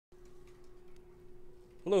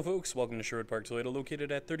Hello folks, welcome to Sherwood Park Toyota,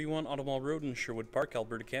 located at 31 Automall Road in Sherwood Park,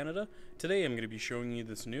 Alberta, Canada. Today I'm going to be showing you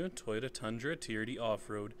this new Toyota Tundra TRD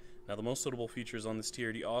Off-Road. Now the most notable features on this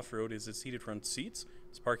TRD Off-Road is its heated front seats,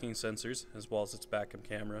 its parking sensors, as well as its backup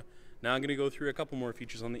camera. Now I'm going to go through a couple more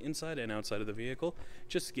features on the inside and outside of the vehicle,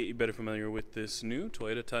 just to get you better familiar with this new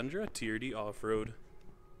Toyota Tundra TRD Off-Road.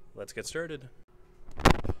 Let's get started.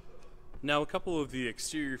 Now a couple of the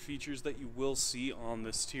exterior features that you will see on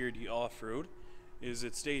this TRD Off-Road is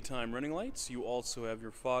its daytime running lights. You also have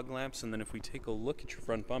your fog lamps, and then if we take a look at your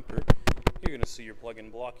front bumper, you're going to see your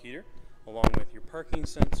plug-in block heater along with your parking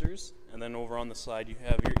sensors, and then over on the side you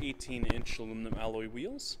have your 18-inch aluminum alloy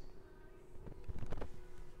wheels.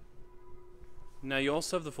 Now you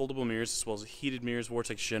also have the foldable mirrors as well as heated mirrors,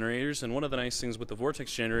 vortex generators, and one of the nice things with the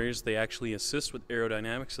vortex generators, they actually assist with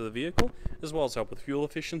aerodynamics of the vehicle as well as help with fuel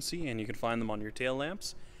efficiency, and you can find them on your tail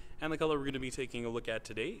lamps. And the color we're going to be taking a look at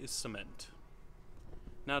today is cement.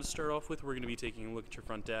 Now to start off with, we're going to be taking a look at your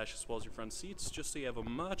front dash as well as your front seats, just so you have a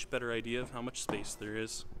much better idea of how much space there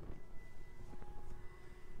is.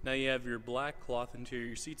 Now you have your black cloth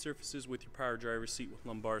interior seat surfaces with your power driver's seat with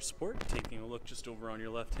lumbar support. Taking a look just over on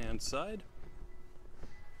your left hand side,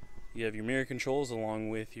 you have your mirror controls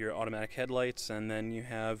along with your automatic headlights, and then you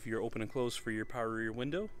have your open and close for your power rear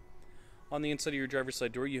window. On the inside of your driver's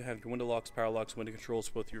side door, you have your window locks, power locks, window controls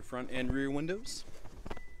for both your front and rear windows.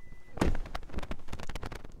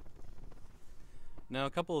 Now a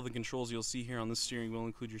couple of the controls you'll see here on the steering wheel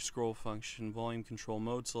include your scroll function, volume control,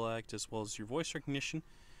 mode select, as well as your voice recognition,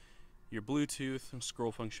 your Bluetooth,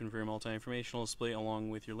 scroll function for your multi-informational display, along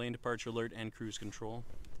with your lane departure alert and cruise control.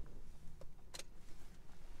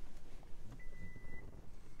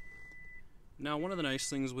 Now one of the nice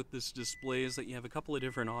things with this display is that you have a couple of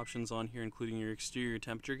different options on here, including your exterior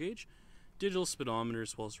temperature gauge, digital speedometer,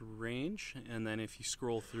 as well as range, and then if you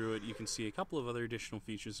scroll through it you can see a couple of other additional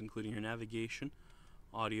features including your navigation,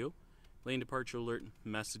 audio, lane departure alert,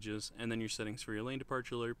 messages, and then your settings for your lane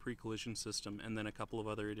departure alert, pre-collision system, and then a couple of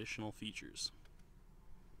other additional features.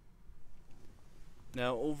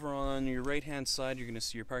 Now over on your right hand side you're going to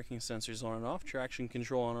see your parking sensors on and off, traction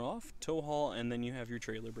control on and off, tow haul, and then you have your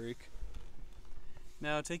trailer brake.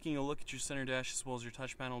 Now taking a look at your center dash as well as your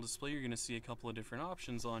touch panel display, you're going to see a couple of different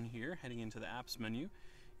options on here. Heading into the apps menu,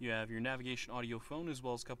 you have your navigation audio phone as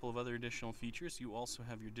well as a couple of other additional features. You also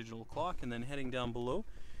have your digital clock, and then heading down below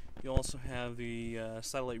you also have the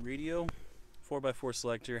satellite radio, 4x4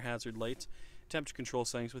 selector, hazard lights, temperature control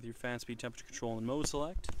settings with your fan speed, temperature control, and mode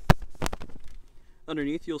select.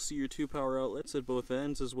 Underneath you'll see your two power outlets at both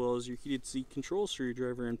ends as well as your heated seat controls for your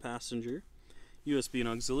driver and passenger, USB and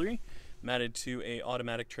auxiliary, matted to a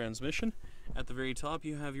automatic transmission. At the very top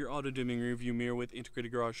you have your auto dimming rear view mirror with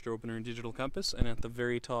integrated garage door opener and digital compass, and at the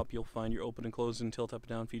very top you'll find your open and close and tilt up and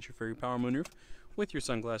down feature for your power moonroof with your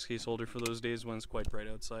sunglass case holder for those days when it's quite bright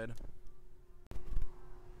outside.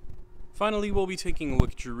 Finally, we'll be taking a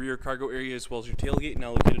look at your rear cargo area as well as your tailgate. Now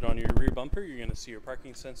located on your rear bumper, you're going to see your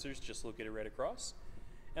parking sensors just located right across.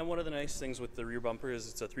 And one of the nice things with the rear bumper is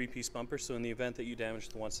it's a three-piece bumper, so in the event that you damage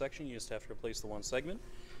the one section, you just have to replace the one segment.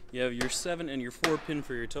 You have your 7 and your 4 pin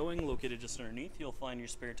for your towing located just underneath. You'll find your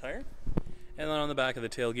spare tire. And then on the back of the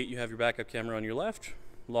tailgate, you have your backup camera on your left,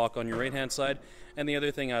 lock on your right-hand side. And the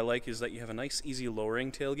other thing I like is that you have a nice, easy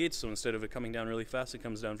lowering tailgate, so instead of it coming down really fast, it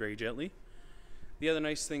comes down very gently. The other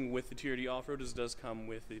nice thing with the TRD Off-Road is it does come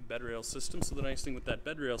with a bed rail system. So the nice thing with that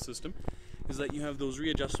bed rail system is that you have those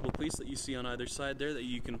readjustable cleats that you see on either side there that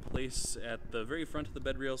you can place at the very front of the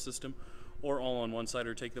bed rail system or all on one side,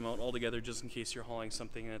 or take them out all together just in case you're hauling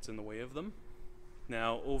something that's in the way of them.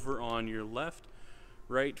 Now over on your left,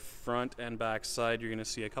 right, front, and back side, you're going to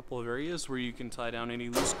see a couple of areas where you can tie down any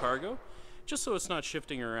loose cargo just so it's not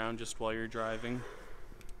shifting around just while you're driving.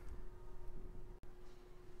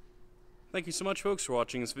 Thank you so much folks for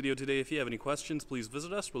watching this video today. If you have any questions, please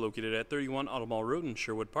visit us. We're located at 31 Automall Road in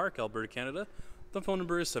Sherwood Park, Alberta, Canada. The phone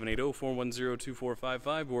number is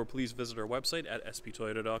 780-410-2455, or please visit our website at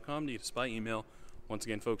sptoyota.com to get us by email. Once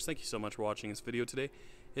again folks, thank you so much for watching this video today.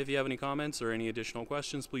 If you have any comments or any additional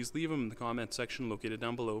questions, please leave them in the comment section located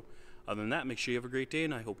down below. Other than that, make sure you have a great day,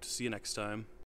 and I hope to see you next time.